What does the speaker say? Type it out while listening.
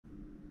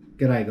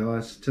G'day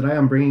guys, today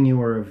I'm bringing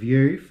you a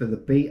review for the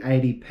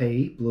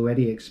B80P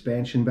BLUETTI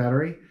expansion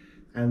battery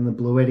and the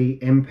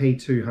BLUETTI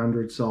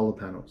MP200 solar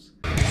panels.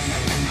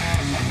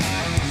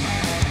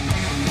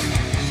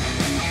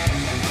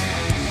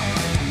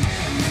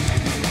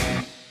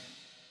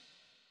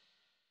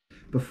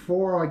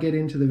 Before I get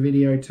into the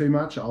video too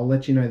much, I'll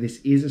let you know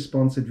this is a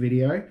sponsored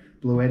video.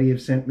 BLUETTI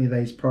have sent me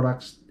these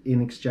products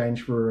in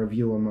exchange for a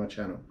review on my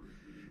channel.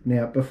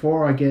 Now,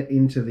 before I get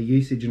into the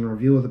usage and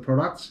review of the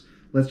products,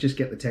 let's just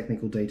get the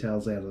technical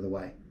details out of the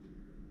way.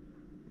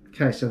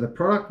 Okay, so the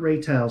product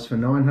retails for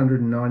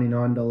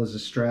 $999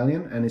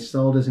 Australian and is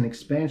sold as an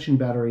expansion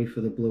battery for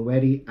the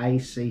BLUETTI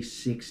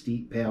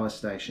AC60 power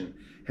station.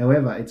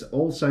 However, it's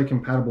also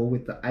compatible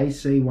with the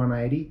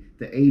AC180,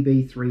 the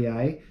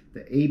EB3A,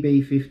 the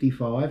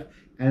EB55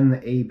 and the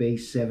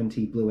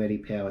EB70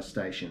 BLUETTI power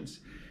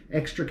stations.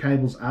 Extra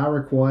cables are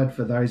required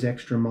for those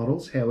extra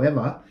models.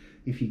 However,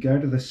 if you go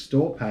to the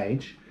store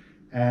page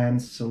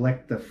and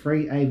select the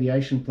free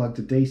aviation plug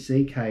to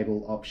DC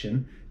cable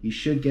option, you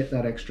should get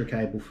that extra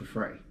cable for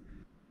free.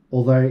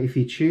 Although if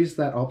you choose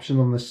that option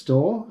on the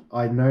store,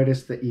 I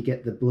noticed that you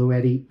get the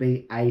BLUETTI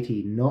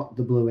B80, not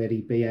the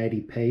BLUETTI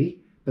B80P,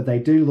 but they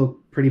do look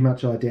pretty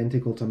much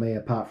identical to me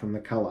apart from the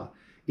color.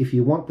 If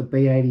you want the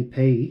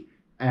B80P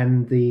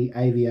and the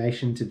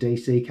aviation to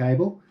DC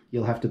cable,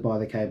 you'll have to buy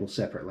the cable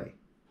separately.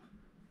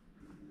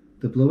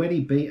 The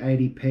BLUETTI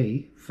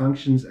B80P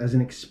functions as an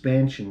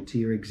expansion to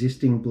your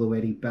existing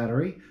BLUETTI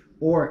battery,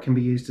 or it can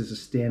be used as a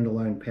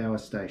standalone power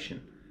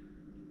station.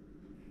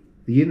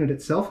 The unit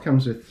itself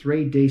comes with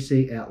 3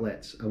 DC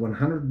outlets, a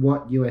 100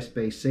 watt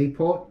USB-C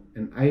port,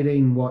 an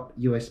 18 watt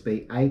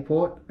USB-A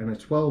port, and a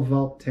 12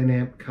 volt 10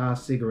 amp car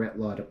cigarette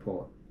lighter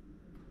port.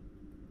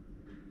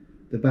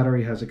 The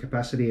battery has a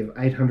capacity of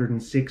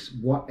 806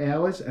 watt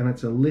hours and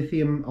it's a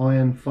lithium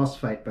iron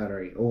phosphate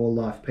battery, or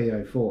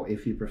LiFePO4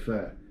 if you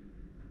prefer.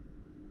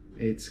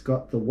 It's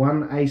got the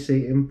one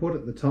AC input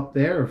at the top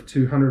there of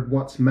 200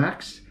 watts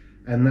max,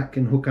 and that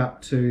can hook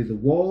up to the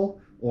wall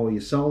or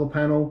your solar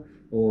panel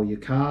or your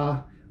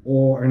car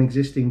or an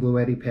existing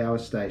BLUETTI power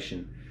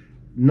station.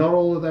 Not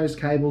all of those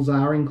cables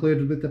are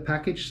included with the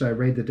package, so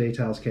read the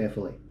details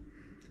carefully.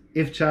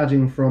 If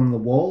charging from the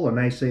wall, an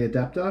AC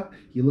adapter,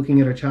 you're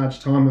looking at a charge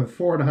time of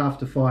 4.5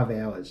 to 5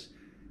 hours.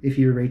 If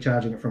you're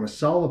recharging it from a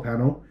solar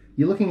panel,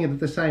 you're looking at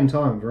the same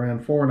time of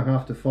around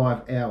 4.5 to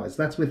 5 hours.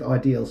 That's with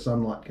ideal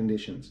sunlight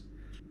conditions.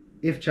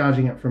 If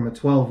charging it from a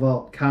 12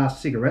 volt car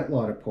cigarette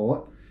lighter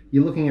port,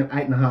 you're looking at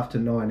 8.5 to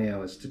 9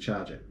 hours to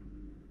charge it.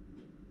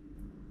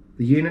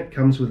 The unit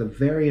comes with a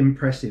very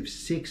impressive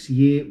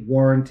 6-year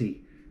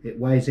warranty. It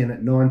weighs in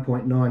at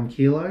 9.9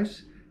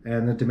 kilos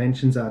and the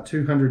dimensions are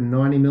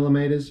 290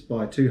 millimeters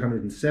by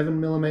 207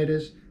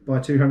 millimeters by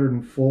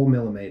 204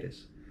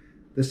 millimeters.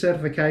 The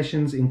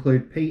certifications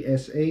include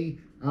PSE,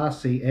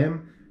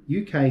 RCM,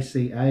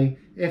 UKCA,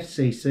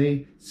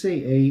 FCC,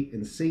 CE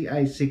and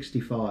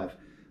CA65.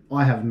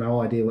 I have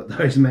no idea what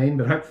those mean,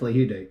 but hopefully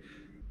you do.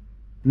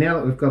 Now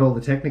that we've got all the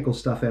technical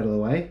stuff out of the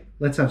way,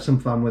 let's have some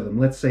fun with them.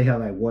 Let's see how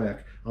they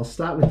work. I'll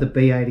start with the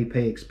B80P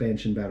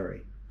expansion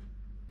battery.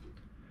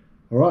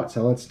 Alright,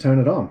 so let's turn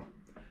it on.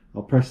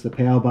 I'll press the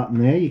power button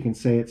there. You can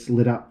see it's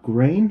lit up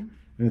green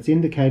and it's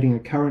indicating a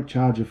current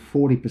charge of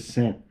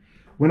 40%.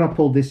 When I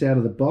pulled this out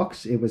of the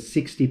box, it was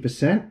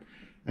 60%.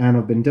 And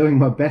I've been doing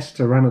my best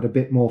to run it a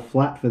bit more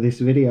flat for this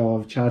video.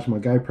 I've charged my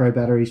GoPro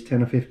batteries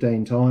 10 or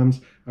 15 times.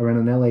 I ran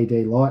an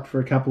LED light for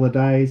a couple of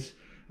days.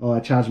 I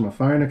charged my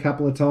phone a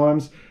couple of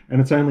times,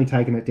 and it's only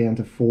taken it down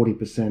to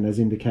 40% as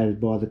indicated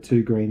by the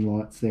 2 green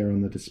lights there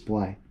on the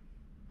display.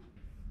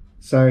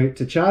 So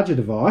to charge a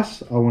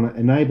device, I want to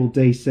enable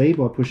DC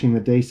by pushing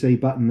the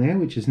DC button there,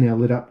 which is now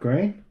lit up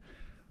green.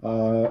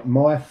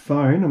 My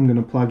phone I'm going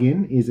to plug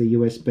in is a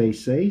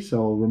USB-C,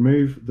 so I'll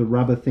remove the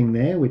rubber thing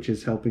there which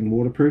is helping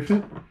waterproof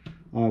it.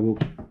 I will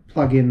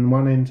plug in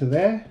one end to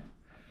there,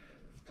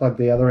 plug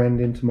the other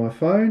end into my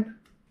phone.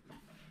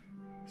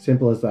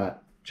 Simple as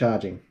that,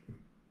 charging.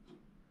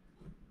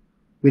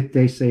 With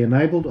DC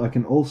enabled, I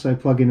can also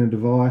plug in a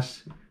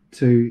device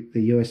to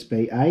the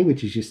USB-A,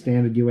 which is your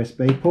standard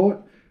USB port,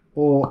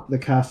 or the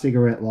car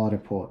cigarette lighter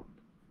port.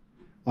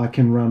 I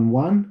can run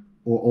one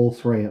or all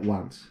 3 at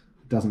once.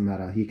 Doesn't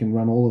matter, you can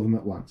run all of them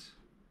at once.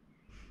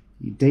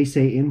 Your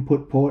DC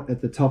input port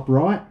at the top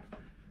right,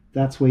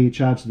 that's where you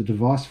charge the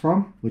device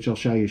from, which I'll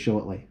show you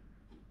shortly.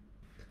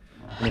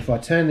 And if I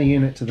turn the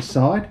unit to the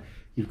side,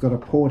 you've got a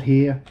port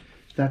here,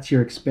 that's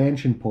your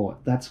expansion port.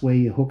 That's where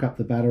you hook up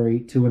the battery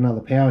to another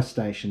power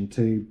station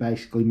to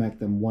basically make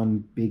them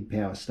one big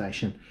power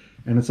station.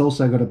 And it's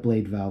also got a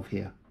bleed valve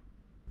here.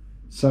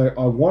 So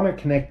I want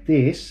to connect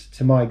this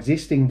to my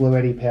existing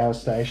BLUETTI power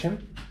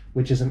station,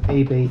 which is an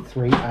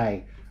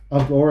EB3A.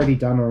 I've already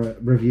done a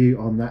review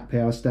on that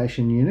power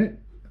station unit.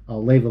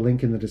 I'll leave a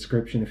link in the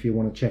description if you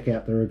want to check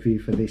out the review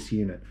for this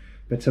unit.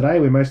 But today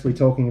we're mostly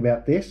talking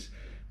about this.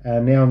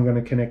 And now I'm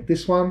going to connect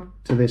this one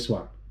to this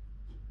one.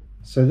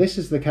 So this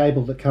is the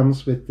cable that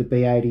comes with the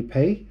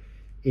B80P.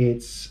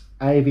 It's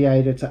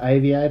aviator to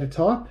aviator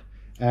type,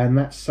 and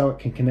that's so it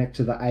can connect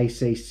to the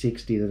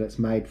AC60 that it's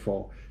made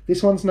for.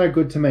 This one's no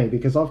good to me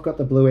because I've got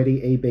the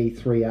BLUETTI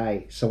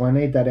EB3A, so I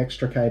need that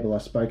extra cable I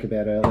spoke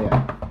about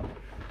earlier.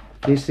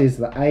 This is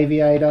the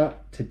aviator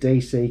to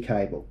DC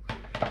cable.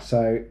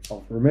 So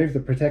I'll remove the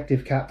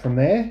protective cap from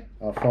there,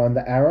 I'll find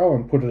the arrow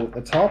and put it at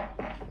the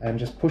top and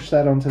just push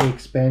that onto the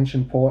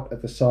expansion port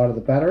at the side of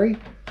the battery,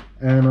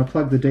 and I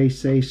plug the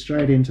DC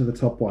straight into the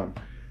top one.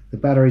 The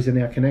batteries are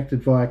now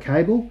connected via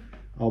cable.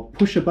 I'll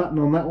push a button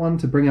on that one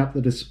to bring up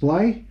the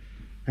display,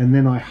 and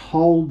then I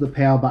hold the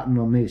power button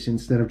on this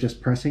instead of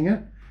just pressing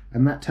it,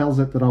 and that tells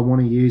it that I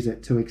want to use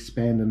it to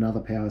expand another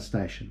power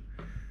station.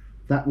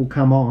 That will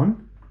come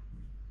on,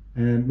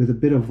 and with a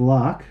bit of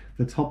luck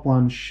the top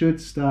one should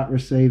start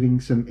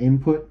receiving some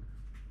input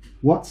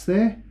watts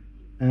there,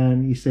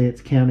 and you see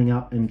it's counting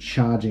up and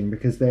charging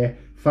because they're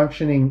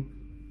functioning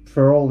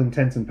for all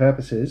intents and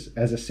purposes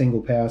as a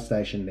single power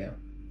station now.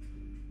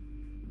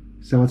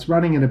 So it's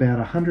running at about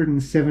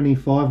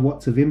 175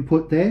 watts of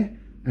input there,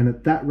 and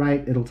at that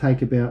rate it'll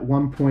take about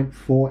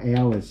 1.4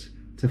 hours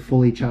to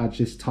fully charge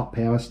this top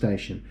power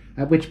station,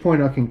 at which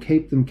point I can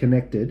keep them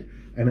connected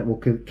and it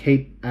will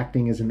keep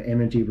acting as an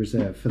energy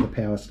reserve for the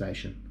power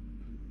station.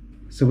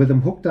 So with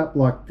them hooked up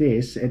like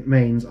this, it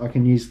means I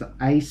can use the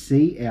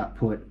AC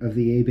output of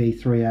the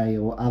EB3A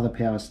or other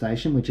power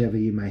station, whichever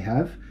you may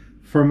have,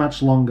 for a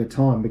much longer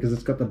time because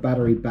it's got the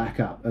battery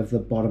backup of the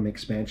bottom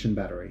expansion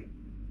battery.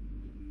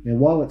 Now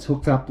while it's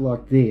hooked up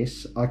like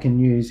this, I can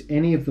use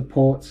any of the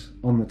ports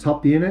on the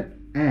top unit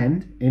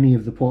and any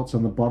of the ports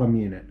on the bottom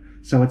unit.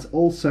 So it's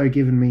also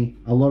given me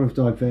a lot of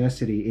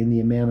diversity in the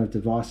amount of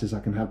devices I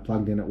can have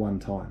plugged in at one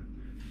time.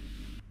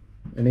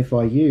 And if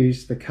I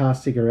use the car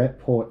cigarette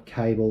port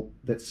cable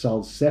that's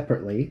sold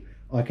separately,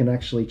 I can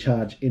actually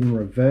charge in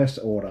reverse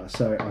order.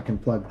 So I can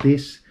plug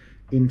this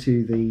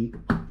into the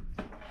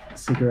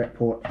cigarette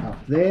port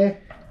up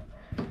there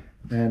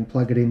and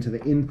plug it into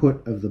the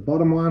input of the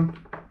bottom one,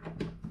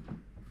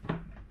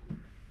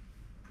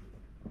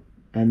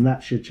 and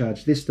that should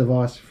charge this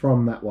device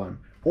from that one.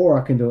 Or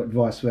I can do it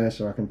vice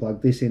versa. I can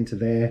plug this into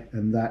there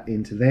and that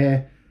into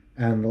there,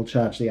 and it'll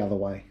charge the other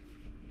way.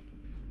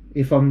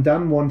 If I'm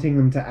done wanting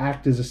them to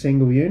act as a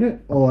single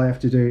unit, all I have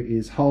to do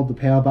is hold the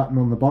power button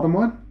on the bottom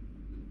one.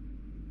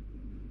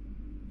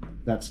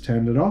 That's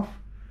turned it off.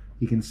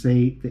 You can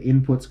see the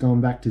input's gone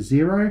back to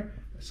 0,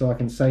 so I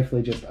can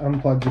safely just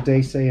unplug the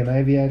DC and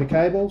aviator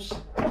cables,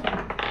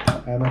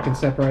 and I can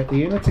separate the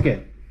units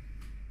again.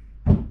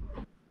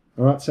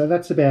 Alright, so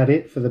that's about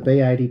it for the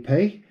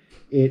B80P.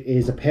 It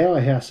is a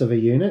powerhouse of a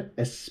unit,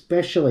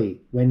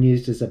 especially when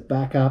used as a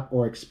backup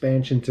or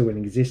expansion to an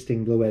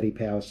existing BLUETTI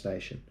power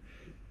station.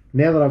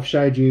 Now that I've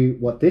showed you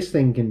what this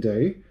thing can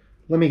do,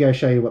 let me go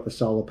show you what the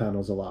solar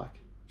panels are like.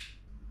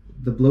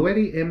 The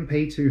BLUETTI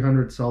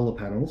MP200 solar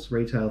panels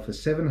retail for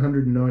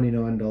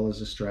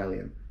 $799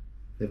 Australian.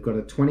 They've got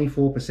a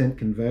 24%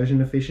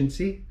 conversion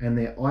efficiency and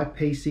they're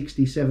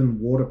IP67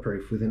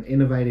 waterproof with an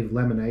innovative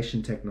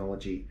lamination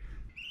technology.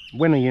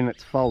 When a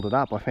unit's folded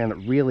up, I found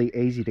it really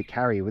easy to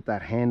carry with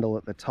that handle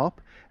at the top,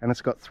 and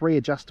it's got 3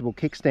 adjustable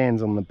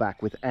kickstands on the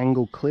back with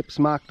angle clips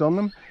marked on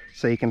them,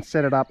 so you can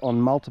set it up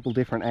on multiple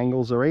different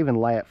angles or even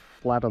lay it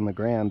flat on the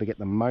ground to get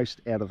the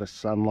most out of the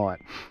sunlight.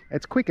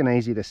 It's quick and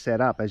easy to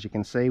set up, as you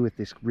can see with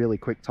this really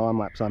quick time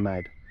lapse I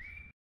made.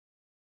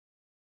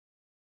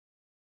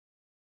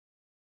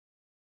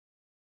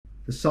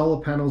 The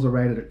solar panels are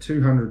rated at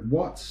 200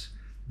 watts.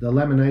 The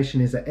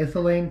lamination is a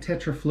ethylene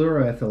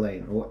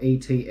tetrafluoroethylene, or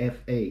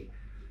ETFE.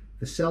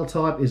 The cell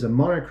type is a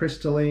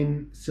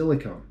monocrystalline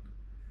silicon.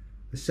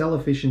 The cell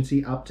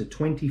efficiency up to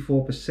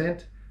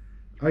 24%,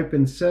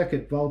 open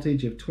circuit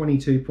voltage of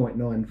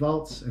 22.9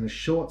 volts and a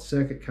short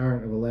circuit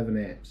current of 11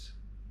 amps.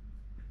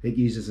 It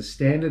uses a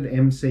standard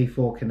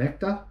MC4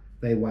 connector.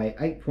 They weigh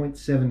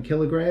 8.7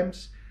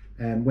 kilograms,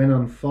 and when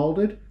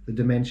unfolded, the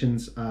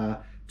dimensions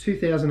are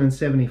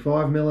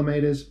 2075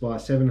 millimeters by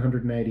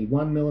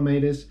 781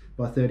 millimeters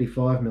by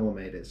 35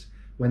 millimeters.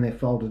 When they're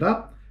folded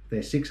up,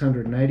 they're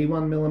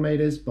 681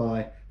 millimeters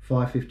by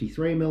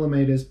 553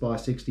 millimeters by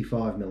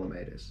 65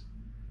 millimeters.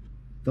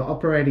 The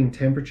operating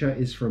temperature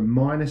is from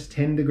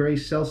 -10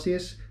 degrees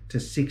Celsius to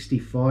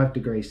 65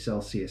 degrees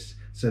Celsius,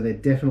 so they're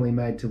definitely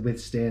made to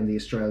withstand the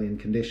Australian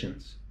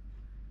conditions.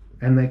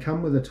 And they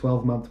come with a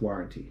 12-month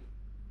warranty.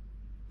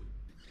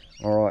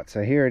 Alright,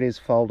 so here it is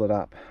folded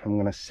up. I'm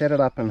going to set it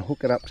up and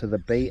hook it up to the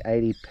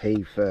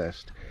B80P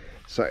first.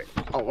 So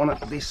I want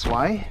it this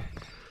way.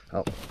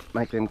 I'll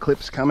make them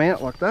clips come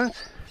out like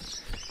that.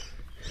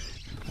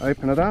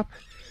 Open it up.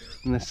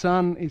 And the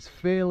sun is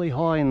fairly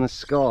high in the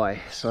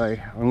sky, so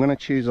I'm going to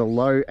choose a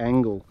low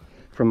angle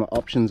from the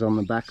options on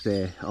the back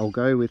there. I'll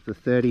go with the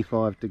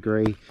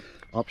 35-degree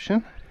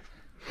option.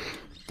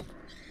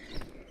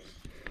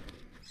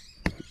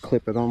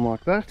 Clip it on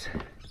like that.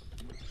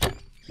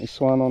 This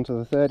one onto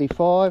the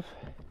 35,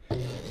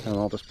 and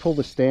I'll just pull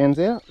the stands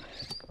out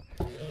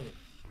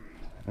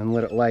and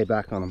let it lay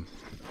back on them.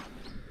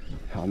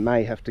 I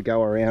may have to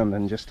go around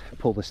and just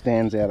pull the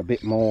stands out a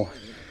bit more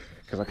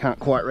because I can't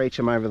quite reach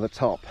them over the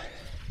top.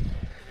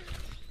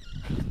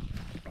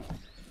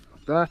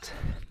 like that.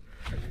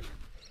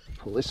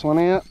 Pull this one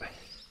out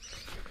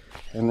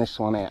and this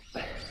one out.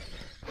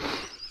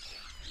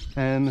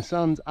 And the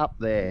sun's up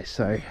there,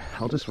 so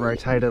I'll just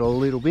rotate it a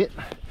little bit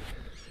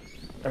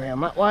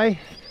around that way.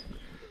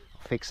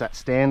 Fix that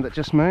stand that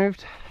just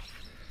moved.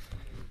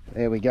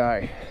 There we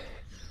go.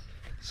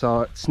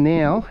 So it's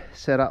now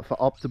set up for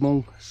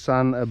optimal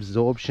sun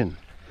absorption.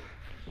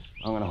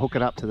 I'm going to hook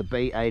it up to the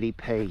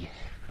B80P.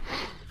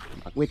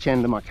 Which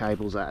end are my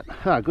cables at?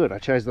 Ah, good, I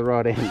chose the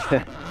right end.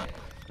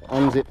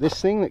 Unzip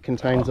this thing that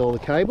contains all the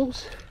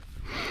cables.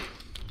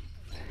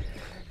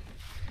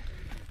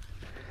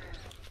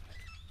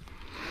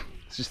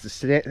 It's just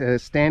the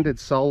standard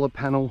solar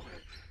panel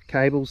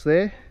cables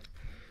there,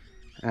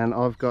 and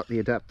I've got the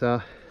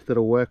adapter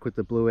that'll work with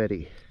the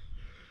BLUETTI.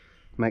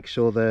 Make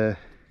sure the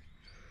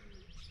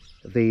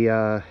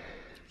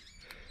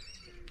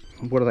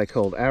what are they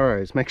called?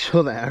 Arrows. Make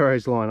sure the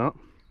arrows line up.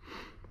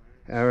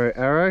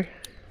 Arrow,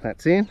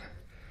 that's in.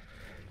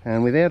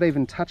 And without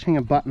even touching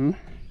a button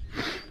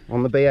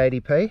on the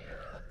B80P,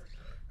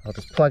 I'll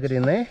just plug it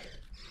in there,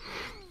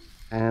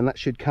 and that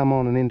should come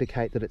on and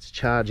indicate that it's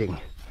charging.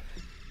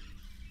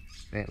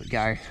 There we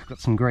go, got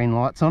some green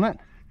lights on it,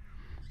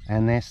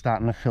 and they're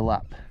starting to fill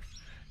up.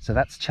 So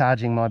that's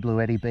charging my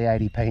BLUETTI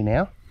B80P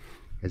now.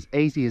 As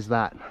easy as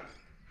that.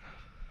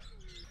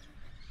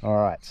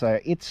 Alright, so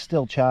it's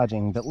still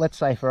charging, but let's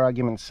say for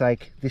argument's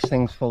sake this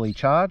thing's fully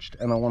charged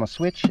and I want to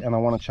switch and I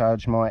want to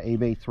charge my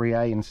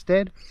EB3A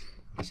instead.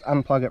 Just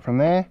unplug it from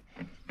there,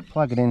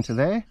 plug it into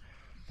there.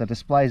 The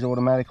displays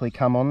automatically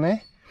come on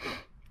there,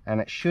 and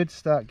it should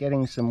start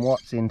getting some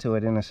watts into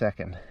it in a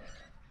second.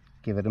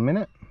 Give it a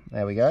minute.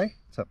 There we go.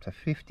 It's up to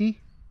 50,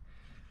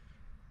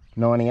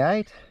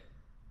 98,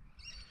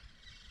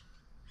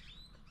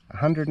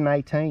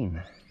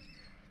 118.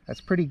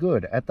 That's pretty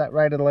good. At that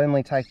rate it'll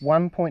only take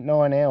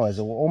 1.9 hours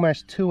or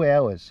almost 2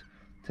 hours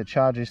to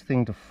charge this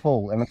thing to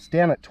full, and it's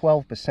down at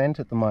 12%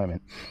 at the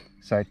moment.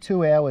 So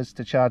 2 hours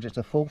to charge it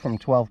to full from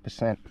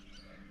 12%.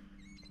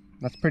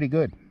 That's pretty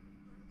good.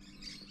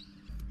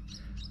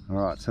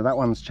 Alright, so that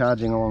one's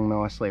charging along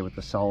nicely with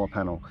the solar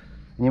panel.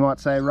 And you might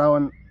say,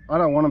 Rowan, I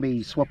don't want to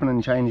be swapping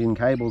and changing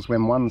cables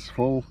when one's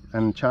full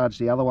and charge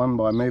the other one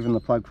by moving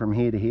the plug from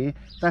here to here.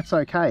 That's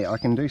okay. I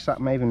can do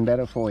something even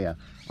better for you.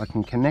 I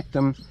can connect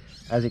them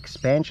as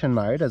expansion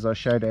mode, as I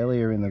showed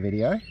earlier in the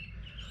video,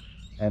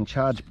 and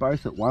charge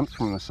both at once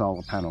from the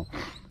solar panel.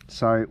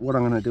 So what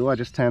I'm going to do, I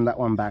just turn that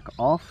one back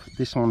off.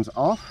 This one's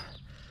off.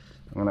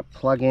 I'm going to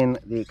plug in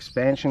the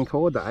expansion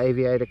cord, the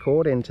aviator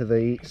cord, into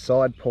the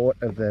side port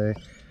of the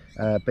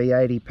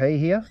B80P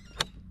here,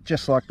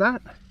 just like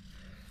that.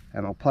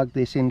 And I'll plug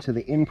this into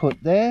the input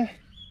there.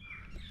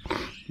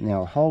 Now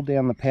I'll hold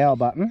down the power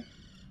button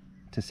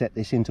to set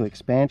this into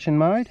expansion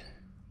mode.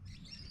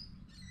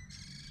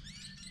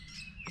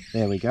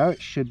 There we go,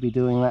 it should be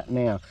doing that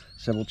now.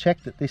 So we'll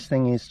check that this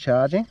thing is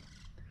charging.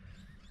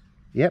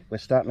 Yep, we're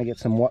starting to get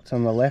some watts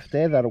on the left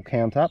there. That'll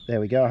count up. There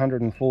we go,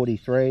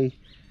 143,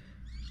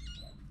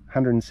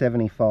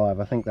 175.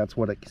 I think that's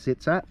what it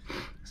sits at.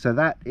 So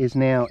that is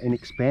now in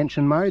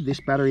expansion mode. This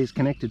battery is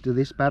connected to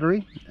this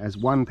battery as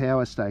one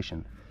power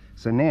station.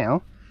 So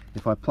now,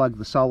 if I plug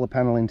the solar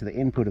panel into the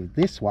input of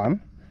this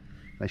one,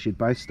 they should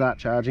both start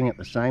charging at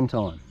the same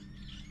time.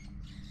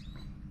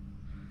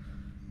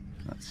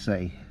 Let's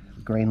see,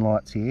 the green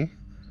lights here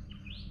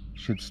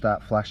should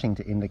start flashing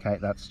to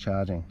indicate that's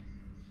charging.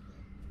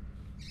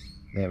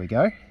 There we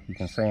go, you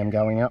can see I'm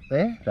going up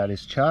there, that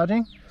is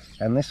charging,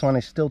 and this one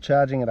is still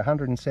charging at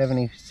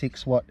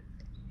 176 watt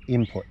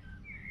input.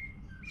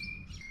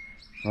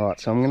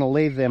 Alright, so I'm going to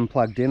leave them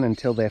plugged in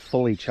until they're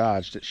fully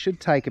charged. It should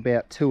take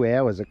about 2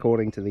 hours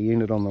according to the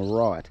unit on the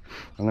right.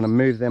 I'm going to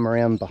move them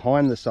around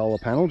behind the solar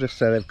panel just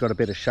so they've got a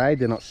bit of shade,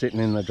 they're not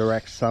sitting in the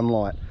direct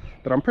sunlight.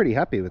 But I'm pretty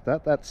happy with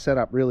that, that's set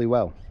up really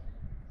well.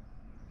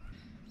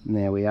 And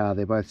there we are,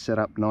 they're both set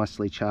up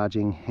nicely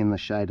charging in the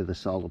shade of the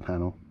solar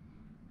panel.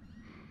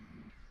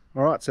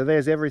 Alright, so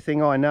there's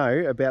everything I know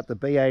about the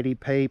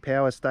B80P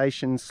power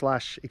station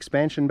 /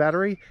 expansion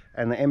battery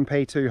and the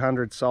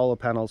MP200 solar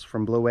panels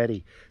from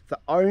BLUETTI. The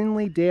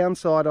only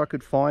downside I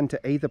could find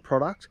to either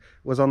product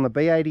was on the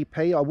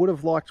B80P. I would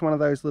have liked one of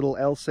those little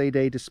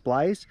LCD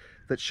displays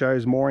that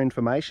shows more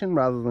information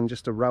rather than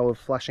just a row of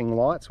flashing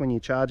lights when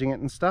you're charging it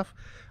and stuff.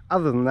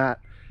 Other than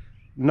that,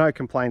 no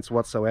complaints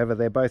whatsoever.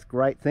 They're both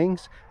great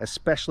things,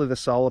 especially the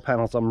solar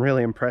panels. I'm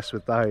really impressed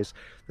with those.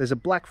 There's a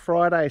Black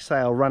Friday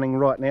sale running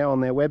right now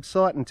on their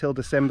website until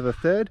December the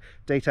 3rd.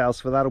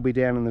 Details for that will be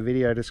down in the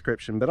video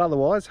description. But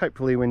otherwise,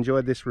 hopefully you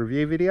enjoyed this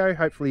review video.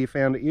 Hopefully you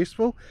found it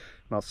useful,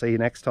 and I'll see you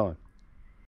next time.